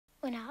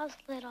when I was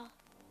little.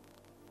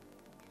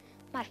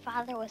 My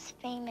father was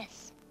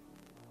famous.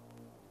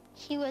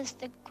 He was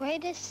the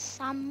greatest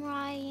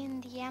samurai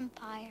in the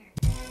empire.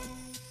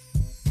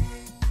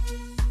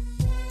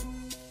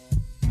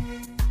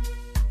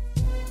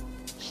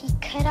 He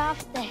cut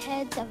off the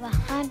heads of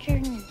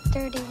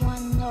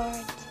 131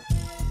 lords.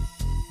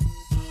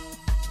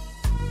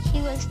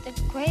 He was the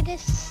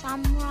greatest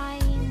samurai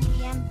in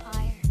the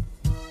empire.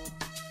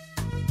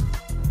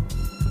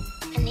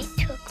 And he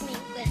took me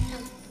with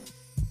him.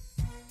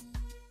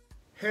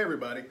 Hey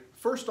everybody,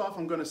 first off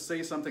I'm going to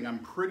say something I'm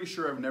pretty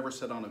sure I've never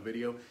said on a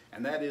video,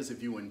 and that is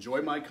if you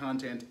enjoy my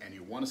content and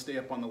you want to stay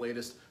up on the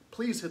latest,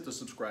 please hit the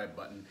subscribe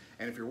button.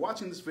 And if you're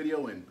watching this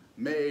video in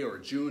May or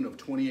June of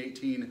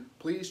 2018,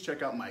 please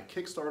check out my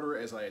Kickstarter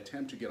as I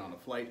attempt to get on a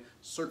flight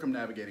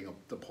circumnavigating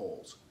the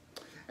poles.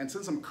 And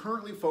since I'm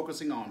currently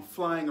focusing on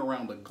flying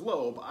around the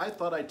globe, I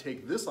thought I'd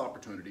take this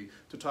opportunity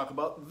to talk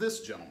about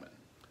this gentleman,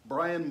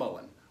 Brian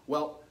Mullin.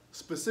 Well,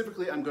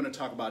 specifically, I'm going to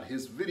talk about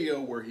his video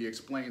where he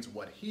explains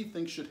what he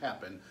thinks should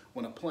happen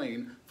when a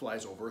plane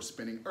flies over a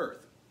spinning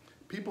Earth.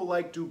 People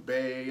like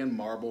Dubé and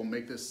Marble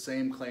make this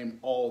same claim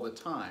all the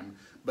time,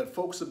 but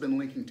folks have been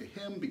linking to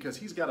him because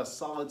he's got a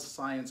solid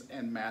science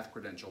and math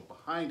credential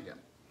behind him.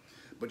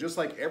 But just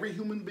like every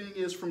human being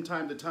is from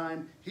time to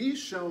time, he's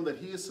shown that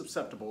he is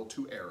susceptible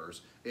to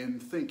errors in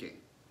thinking.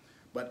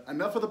 But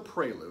enough of the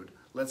prelude,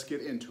 let's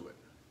get into it.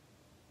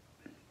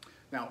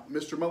 Now,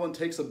 Mr. Mullin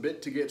takes a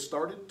bit to get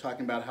started,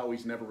 talking about how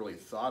he's never really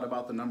thought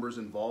about the numbers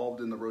involved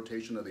in the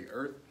rotation of the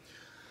Earth.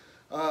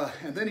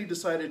 And then he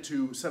decided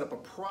to set up a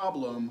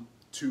problem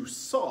to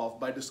solve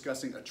by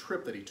discussing a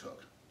trip that he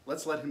took.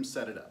 Let's let him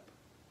set it up.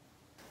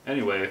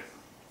 Anyway,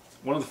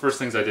 one of the first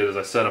things I did is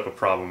I set up a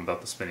problem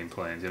about the spinning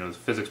planes. You know, it was a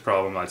physics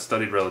problem. I'd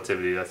studied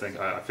relativity.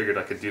 I figured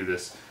I could do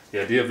this.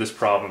 The idea of this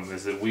problem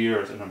is that we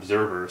are an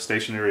observer, a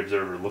stationary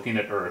observer, looking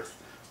at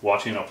Earth,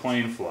 watching a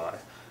plane fly.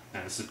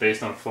 And this is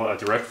based on a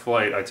direct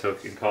flight I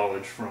took in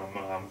college from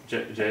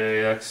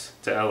JAX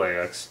to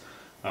LAX.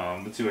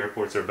 The two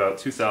airports are about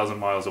 2,000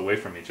 miles away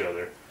from each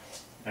other.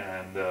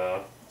 And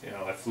you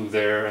know, I flew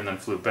there and then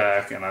flew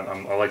back, and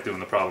I like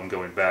doing the problem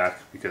going back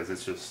because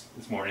it's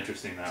more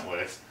interesting that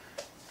way.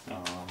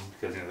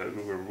 Because you know,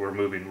 we're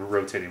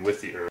rotating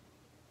with the Earth.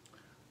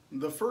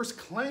 The first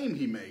claim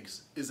he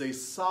makes is a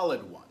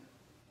solid one.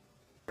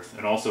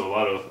 And also a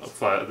lot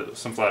of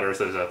some flat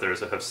earthers out there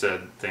have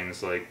said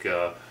things like,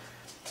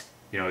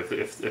 you know, if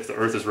the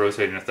Earth is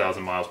rotating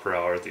 1,000 miles per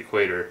hour at the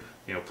equator,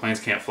 you know, planes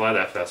can't fly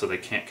that fast, so they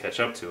can't catch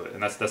up to it.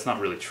 And that's not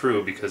really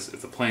true, because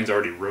if the plane's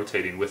already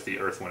rotating with the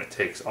Earth when it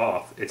takes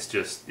off, it's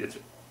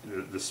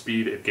the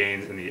speed it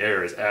gains in the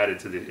air is added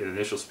to the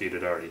initial speed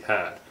it already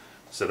had.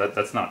 So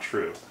that's not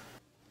true.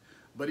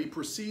 But he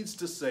proceeds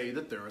to say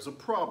that there is a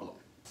problem.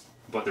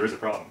 But there is a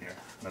problem here,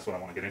 and that's what I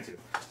want to get into.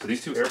 So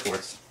these two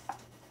airports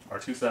are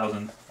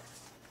 2,000,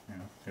 you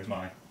know, here's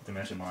my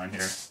dimension line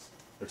here.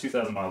 They're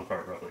 2,000 miles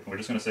apart, roughly. We're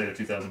just going to say they're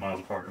 2,000 miles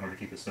apart in order to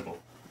keep it simple.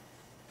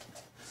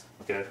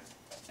 Okay?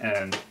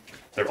 And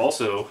they're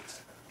also,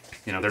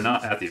 you know, they're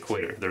not at the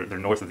equator. They're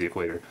north of the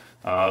equator.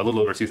 A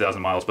little over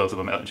 2,000 miles, both of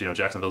them. You know,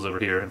 Jacksonville's over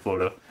here in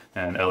Florida,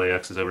 and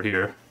LAX is over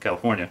here,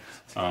 California.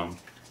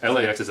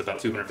 LAX is about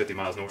 250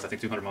 miles north, I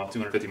think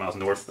 250 miles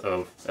north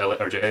of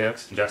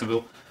JAX in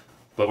Jacksonville.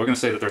 But we're going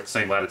to say that they're at the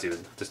same latitude,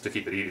 just to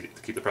keep it easy,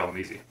 to keep the problem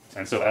easy.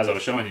 And so, as I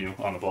was showing you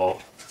on the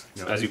ball,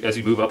 you know, as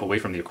you move up away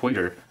from the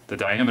equator, the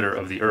diameter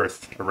of the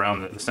Earth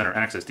around the center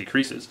axis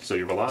decreases, so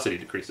your velocity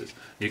decreases.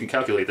 You can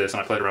calculate this,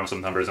 and I played around with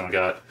some numbers, and I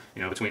got,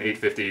 you know, between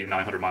 850 and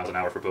 900 miles an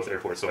hour for both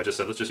airports. So I just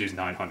said, let's just use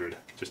 900,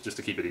 just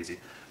to keep it easy.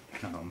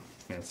 You know,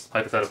 it's a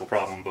hypothetical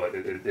problem, but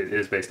it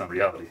is based on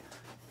reality.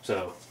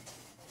 So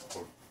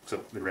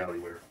the reality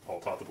we're all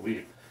taught to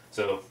believe.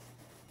 So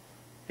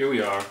here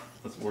we are.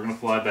 We're going to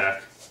fly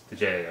back to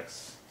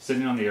JAX.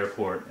 Sitting on the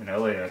airport in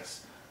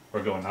LAX,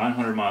 we're going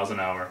 900 miles an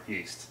hour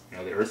east. You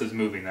know, the Earth is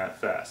moving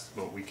that fast,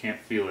 but we can't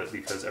feel it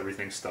because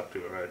everything's stuck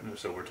to it, right?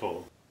 So we're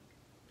told.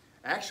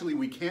 Actually,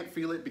 we can't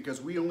feel it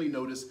because we only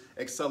notice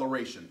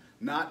acceleration,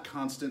 not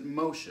constant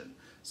motion.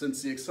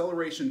 Since the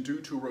acceleration due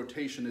to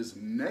rotation is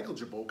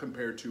negligible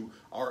compared to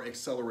our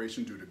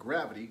acceleration due to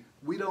gravity,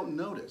 we don't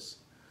notice.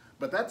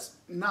 But that's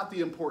not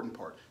the important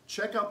part.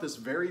 Check out this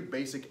very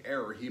basic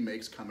error he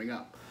makes coming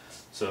up.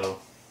 So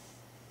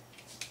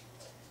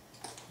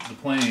the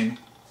plane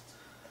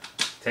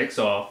takes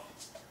off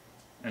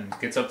and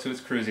gets up to its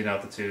cruising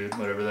altitude,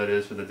 whatever that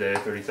is for the day,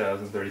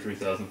 30,000,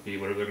 33,000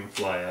 feet, whatever they're going to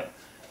fly at.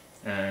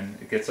 And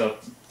it gets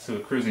up to a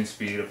cruising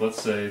speed of,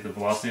 let's say, the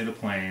velocity of the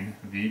plane,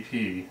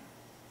 VP,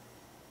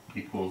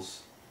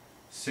 equals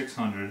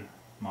 600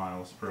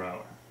 miles per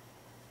hour.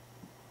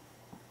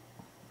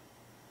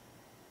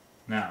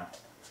 Now,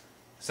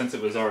 since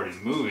it was already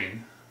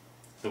moving,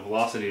 the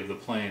velocity of the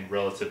plane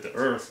relative to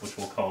Earth, which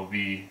we'll call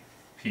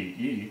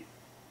VPE,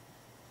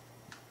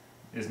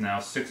 is now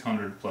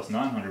 600 plus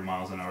 900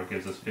 miles an hour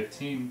gives us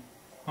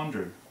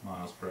 1,500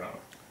 miles per hour.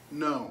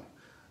 No,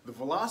 the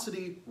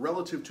velocity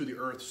relative to the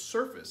Earth's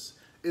surface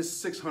is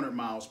 600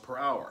 miles per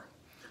hour.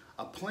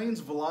 A plane's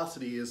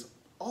velocity is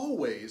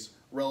always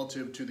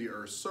relative to the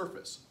Earth's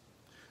surface.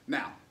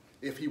 Now,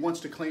 if he wants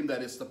to claim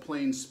that it's the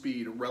plane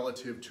speed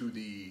relative to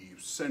the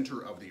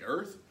center of the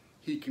Earth,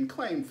 he can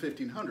claim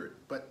 1500,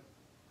 but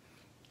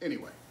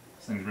anyway.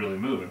 This thing's really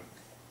moving.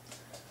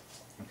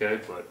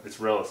 Okay, but it's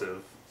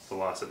relative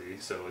velocity,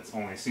 so it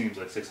only seems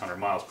like 600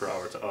 miles per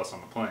hour to us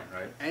on the plane,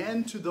 right?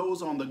 And to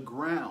those on the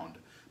ground,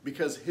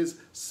 because his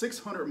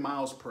 600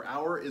 miles per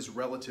hour is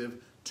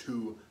relative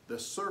to the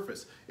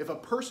surface. If a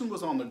person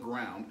was on the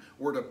ground,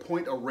 were to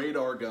point a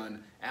radar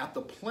gun at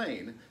the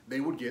plane,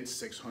 they would get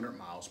 600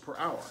 miles per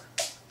hour.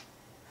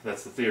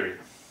 That's the theory.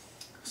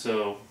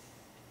 So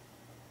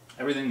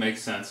everything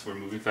makes sense. We're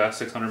moving fast,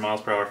 600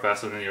 miles per hour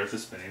faster than the Earth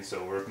is spinning,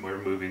 so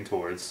we're moving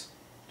towards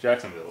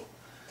Jacksonville.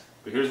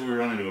 But here's where we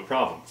run into a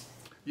problem.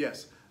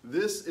 Yes,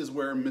 this is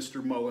where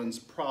Mr. Mullin's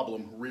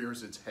problem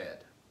rears its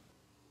head.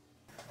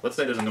 Let's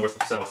say there's a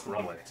north-south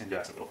runway in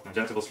Jacksonville. And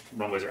Jacksonville's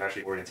runways are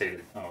actually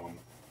orientated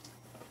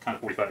kind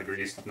of 45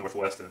 degrees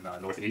northwest and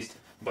northeast,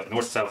 but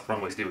north-south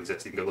runways do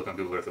exist. You can go look on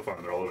Google Earth, you'll find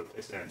them, they're all over the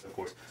place. And of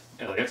course,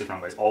 LAX's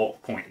runways all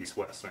point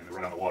east-west, they're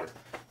right on the water,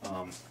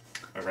 or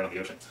right on the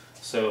ocean.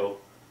 So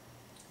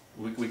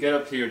we get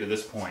up here to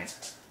this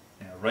point,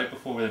 right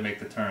before they make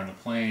the turn, the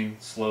plane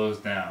slows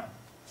down.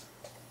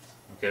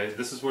 Okay,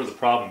 this is where the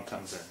problem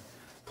comes in.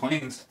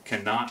 Planes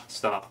cannot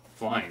stop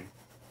flying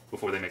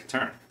before they make a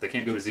turn. They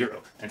can't go to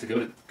zero.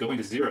 And going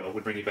to zero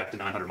would bring you back to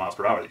 900 miles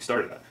per hour that you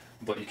started at.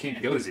 But you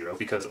can't go to zero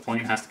because a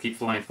plane has to keep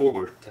flying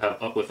forward to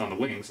have uplift on the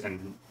wings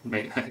and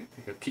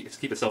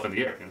keep itself in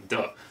the air.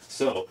 Duh.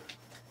 So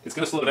it's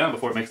going to slow down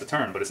before it makes the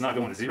turn, but it's not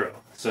going to zero.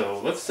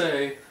 So let's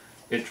say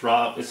it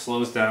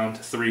slows down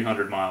to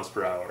 300 miles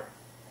per hour.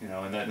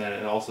 And then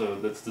it also,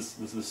 that's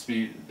the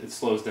speed it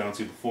slows down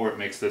to before it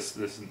makes this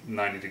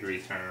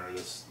 90-degree turn, or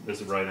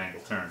this right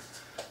angle turn.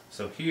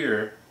 So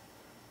here,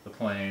 the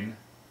plane,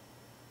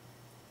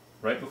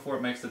 right before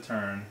it makes the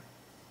turn,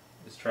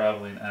 is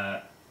traveling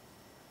at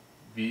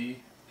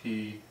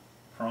VP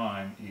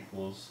prime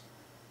equals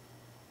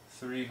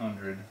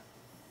 300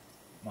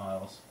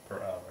 miles per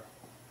hour.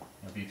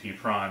 VP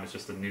prime is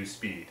just the new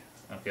speed,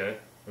 okay,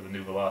 or the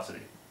new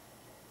velocity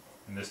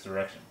in this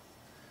direction.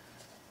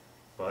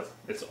 But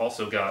it's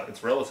also got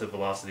its relative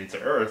velocity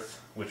to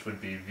Earth, which would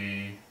be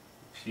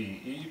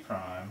VPE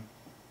prime,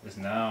 is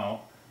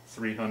now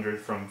 300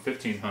 from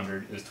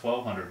 1500 is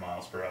 1200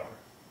 miles per hour.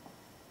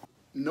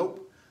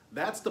 Nope.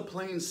 That's the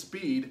plane's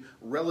speed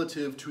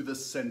relative to the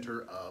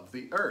center of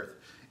the Earth.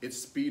 Its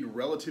speed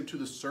relative to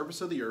the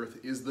surface of the Earth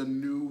is the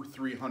new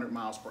 300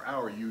 miles per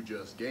hour you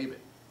just gave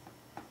it.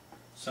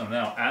 So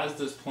now, as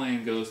this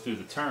plane goes through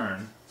the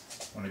turn,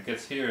 when it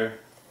gets here,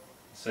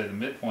 say the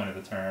midpoint of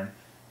the turn,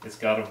 it's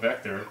got a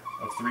vector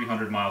of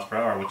 300 miles per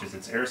hour, which is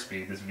its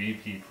airspeed, this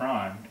VP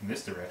prime, in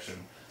this direction.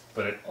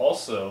 But it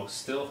also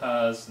still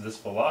has this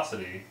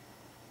velocity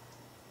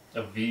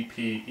of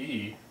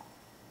VPE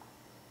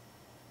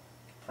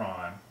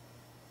prime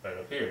right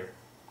up here,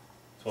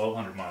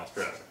 1200 miles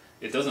per hour.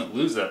 It doesn't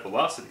lose that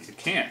velocity. It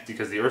can't,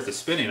 because the Earth is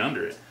spinning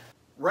under it.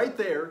 Right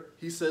there,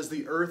 he says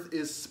the Earth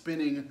is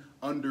spinning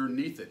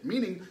underneath it,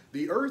 meaning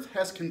the Earth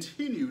has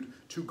continued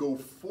to go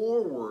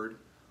forward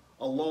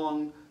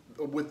along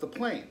with the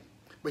plane.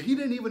 But he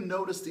didn't even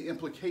notice the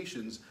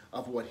implications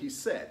of what he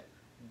said,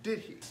 did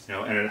he?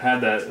 And it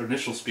had that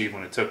initial speed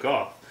when it took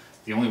off.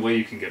 The only way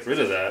you can get rid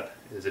of that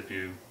is if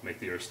you make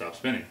the Earth stop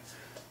spinning.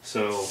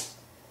 So,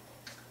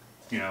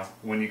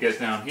 when you get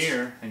down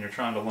here and you're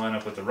trying to line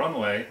up with the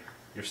runway,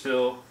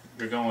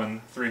 you're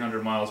going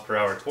 300 miles per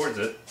hour towards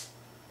it.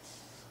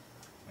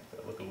 Make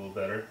that look a little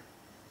better.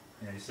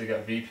 You still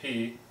got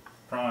VP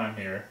prime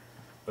here,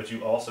 but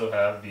you also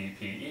have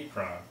VPE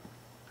prime.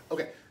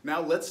 Okay,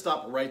 now let's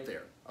stop right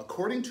there.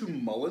 According to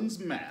Mullin's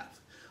math,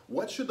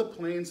 what should the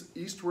plane's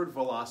eastward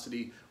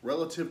velocity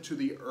relative to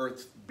the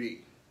Earth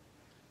be?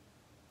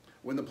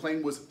 When the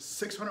plane was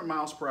 600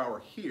 miles per hour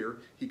here,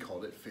 he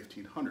called it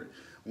 1500.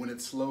 When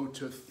it slowed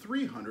to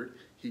 300,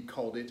 he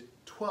called it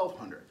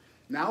 1200.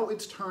 Now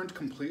it's turned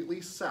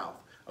completely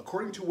south.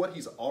 According to what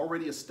he's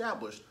already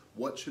established,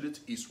 what should its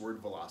eastward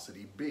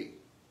velocity be?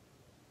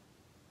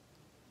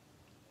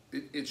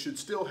 It should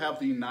still have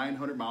the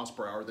 900 miles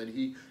per hour that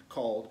he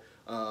called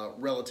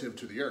relative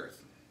to the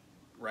Earth,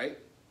 right?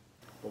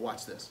 But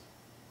watch this.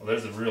 Well,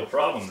 there's a real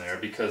problem there,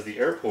 because the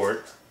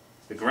airport,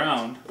 the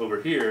ground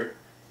over here,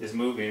 is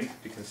moving,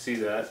 you can see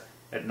that,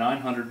 at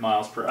 900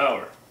 miles per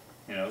hour.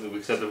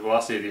 Except the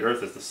velocity of the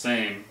Earth is the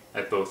same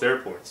at both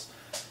airports.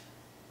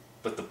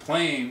 But the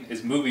plane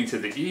is moving to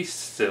the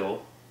east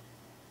still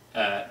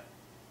at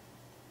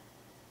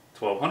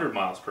 1200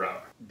 miles per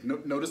hour.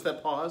 Notice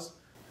that pause?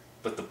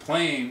 But the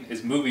plane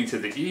is moving to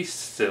the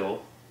east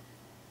still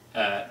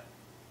at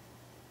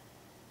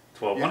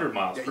 1200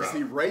 miles per hour. You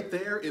see, right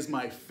there is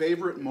my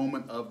favorite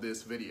moment of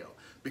this video,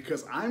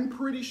 because I'm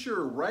pretty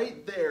sure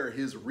right there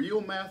his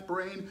real math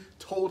brain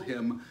told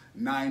him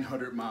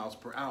 900 miles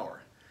per hour.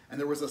 And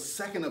there was a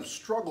second of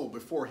struggle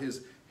before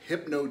his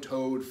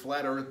hypno-toad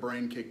flat earth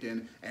brain kicked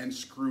in and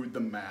screwed the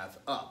math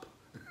up.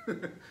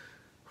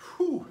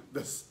 Whew,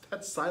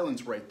 that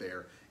silence right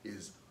there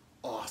is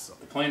awesome.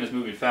 The plane is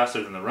moving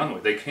faster than the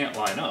runway. They can't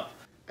line up.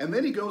 And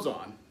then he goes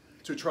on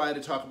to try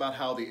to talk about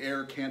how the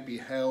air can't be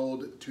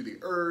held to the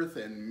earth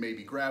and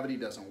maybe gravity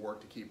doesn't work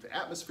to keep the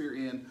atmosphere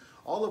in,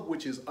 all of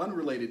which is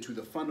unrelated to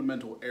the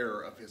fundamental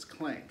error of his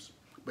claims.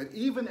 But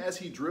even as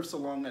he drifts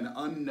along an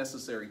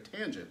unnecessary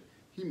tangent,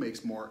 he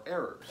makes more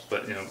errors.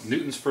 But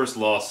Newton's first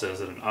law says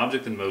that an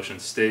object in motion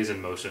stays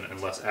in motion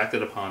unless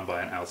acted upon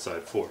by an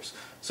outside force.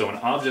 So an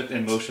object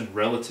in motion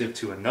relative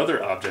to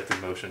another object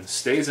in motion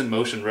stays in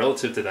motion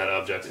relative to that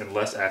object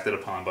unless acted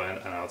upon by an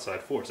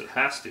outside force. It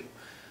has to.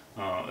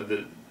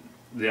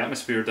 The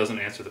atmosphere doesn't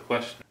answer the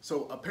question.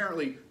 So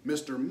apparently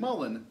Mr.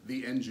 Mullin,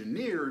 the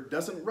engineer,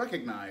 doesn't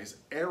recognize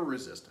air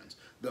resistance,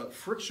 the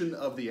friction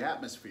of the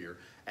atmosphere,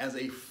 as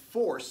a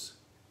force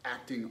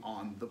acting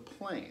on the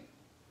plane.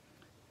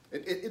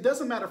 It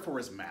doesn't matter for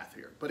his math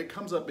here, but it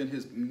comes up in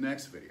his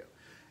next video,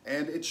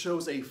 and it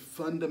shows a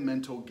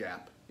fundamental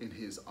gap in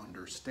his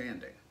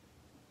understanding.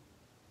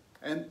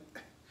 And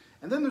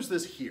then there's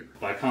this here.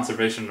 By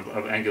conservation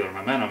of angular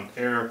momentum,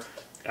 air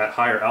at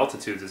higher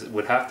altitudes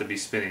would have to be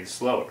spinning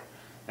slower.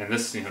 And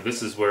this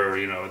is where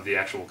the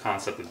actual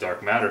concept of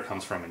dark matter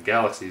comes from in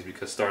galaxies,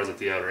 because stars at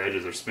the outer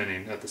edges are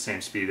spinning at the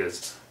same speed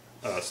as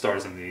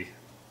stars in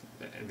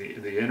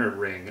the inner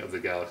ring of the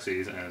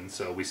galaxies, and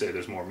so we say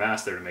there's more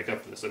mass there to make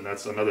up for this, and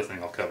that's another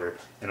thing I'll cover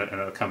in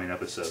a coming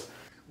episode.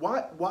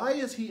 Why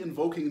is he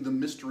invoking the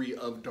mystery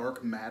of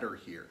dark matter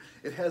here?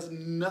 It has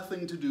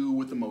nothing to do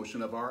with the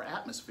motion of our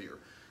atmosphere.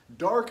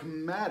 Dark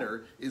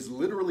matter is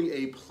literally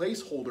a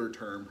placeholder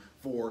term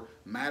for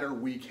matter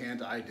we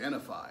can't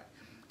identify.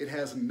 It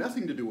has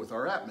nothing to do with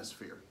our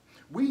atmosphere.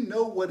 We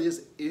know what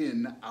is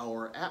in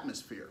our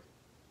atmosphere.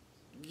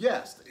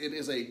 Yes, it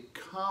is a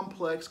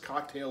complex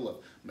cocktail of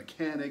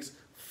mechanics,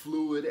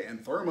 fluid,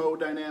 and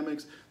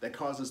thermodynamics that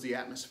causes the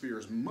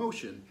atmosphere's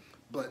motion,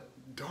 but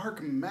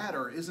dark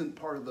matter isn't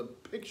part of the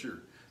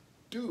picture.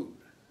 Dude.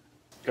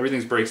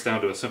 Everything breaks down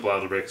to a simple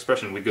algebraic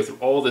expression. We go through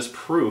all this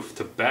proof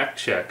to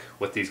back-check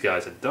what these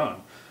guys had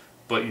done,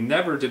 but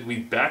never did we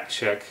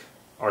back-check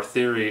our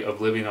theory of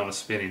living on a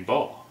spinning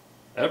ball,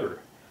 ever.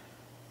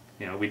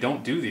 We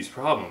don't do these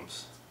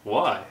problems.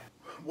 Why?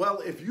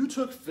 Well, if you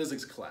took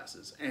physics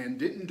classes and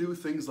didn't do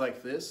things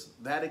like this,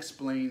 that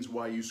explains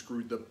why you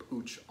screwed the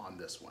pooch on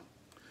this one.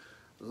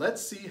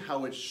 Let's see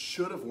how it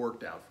should have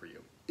worked out for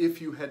you if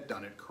you had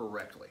done it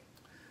correctly.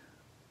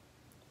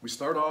 We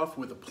start off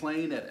with a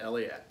plane at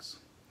LAX.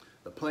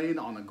 The plane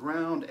on the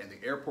ground and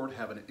the airport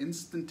have an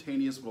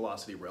instantaneous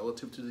velocity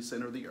relative to the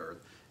center of the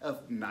Earth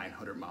of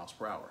 900 miles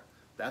per hour.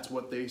 That's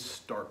what they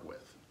start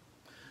with.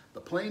 The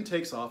plane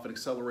takes off and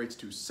accelerates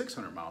to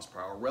 600 miles per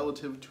hour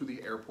relative to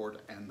the airport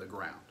and the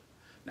ground.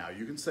 Now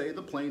you can say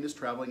the plane is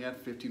traveling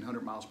at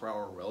 1500 miles per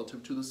hour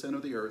relative to the center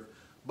of the Earth,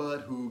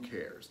 but who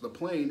cares? The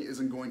plane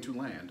isn't going to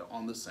land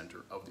on the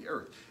center of the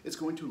Earth. It's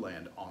going to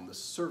land on the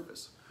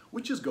surface,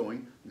 which is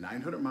going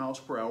 900 miles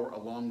per hour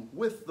along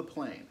with the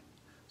plane.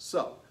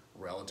 So,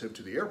 relative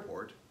to the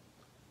airport,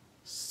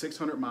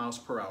 600 miles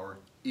per hour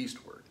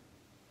eastward.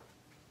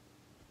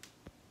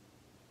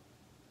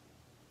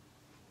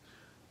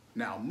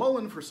 Now,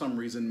 Mullin, for some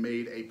reason,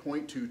 made a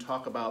point to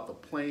talk about the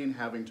plane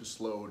having to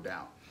slow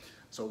down.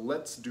 So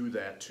let's do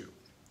that too.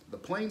 The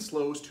plane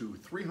slows to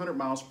 300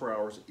 miles per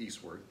hour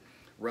eastward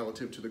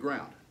relative to the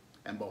ground.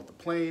 And both the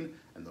plane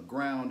and the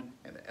ground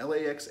and the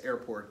LAX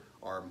airport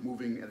are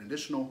moving an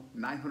additional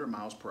 900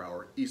 miles per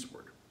hour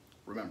eastward.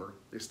 Remember,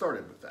 they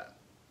started with that.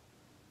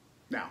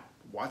 Now,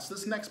 watch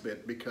this next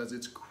bit because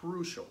it's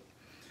crucial.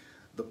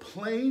 The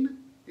plane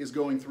is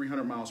going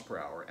 300 miles per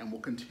hour and will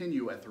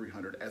continue at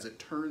 300 as it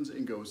turns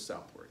and goes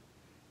southward.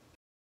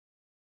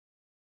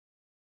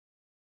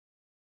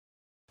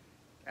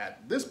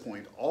 At this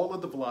point, all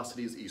of the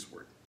velocity is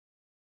eastward.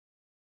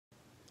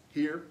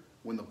 Here,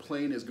 when the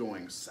plane is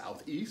going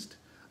southeast,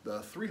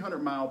 the 300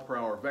 mile per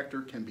hour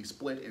vector can be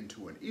split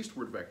into an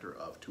eastward vector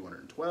of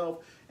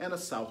 212 and a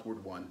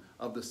southward one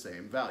of the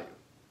same value.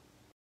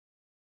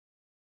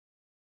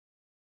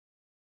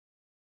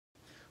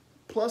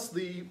 Plus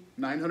the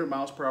 900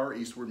 miles per hour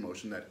eastward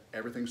motion that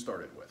everything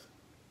started with.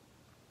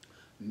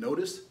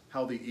 Notice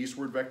how the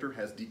eastward vector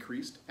has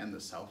decreased and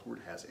the southward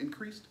has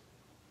increased?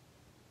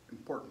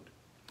 Important.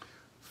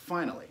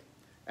 Finally,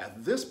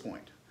 at this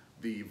point,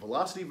 the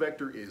velocity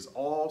vector is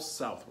all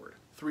southward,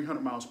 300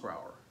 miles per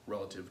hour,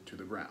 relative to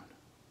the ground.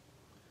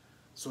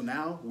 So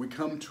now we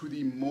come to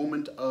the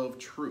moment of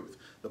truth.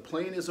 The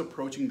plane is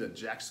approaching the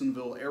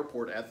Jacksonville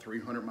airport at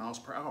 300 miles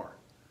per hour.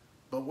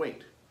 But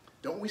wait.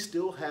 Don't we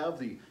still have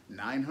the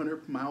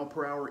 900 mile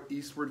per hour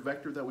eastward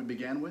vector that we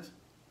began with?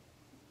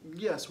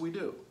 Yes, we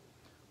do.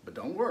 But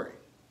don't worry.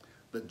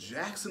 The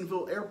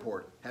Jacksonville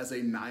airport has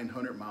a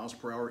 900 miles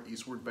per hour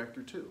eastward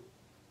vector too.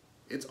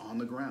 It's on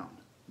the ground,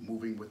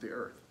 moving with the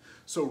Earth.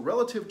 So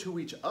relative to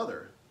each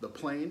other, the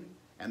plane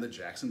and the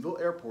Jacksonville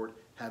airport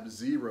have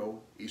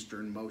zero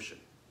eastern motion.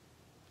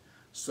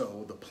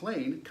 So the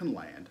plane can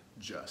land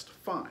just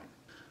fine.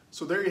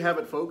 So there you have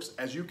it, folks.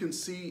 As you can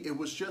see, it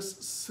was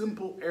just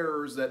simple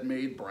errors that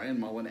made Brian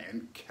Mullin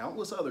and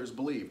countless others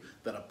believe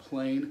that a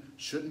plane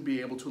shouldn't be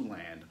able to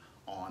land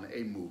on on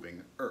a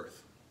moving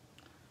Earth.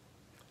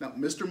 Now,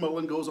 Mr.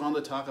 Mullin goes on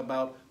to talk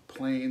about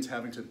planes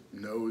having to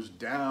nose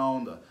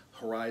down, the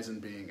horizon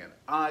being at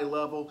eye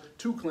level,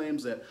 two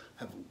claims that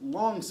have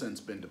long since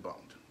been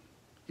debunked.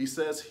 He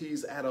says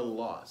he's at a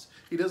loss.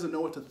 He doesn't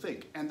know what to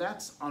think, and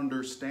that's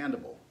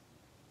understandable.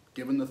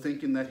 Given the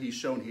thinking that he's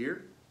shown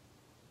here,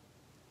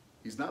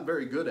 he's not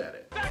very good at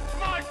it. That's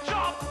my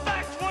job!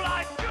 That's what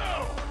I do!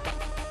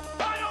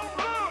 I don't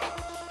lose!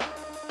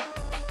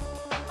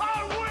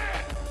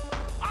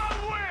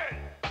 I win!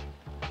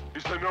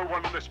 Is there no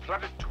one on this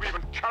planet to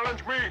even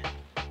challenge me?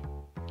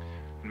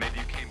 Maybe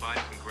you came by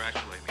to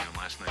congratulate me on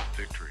last night's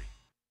victory.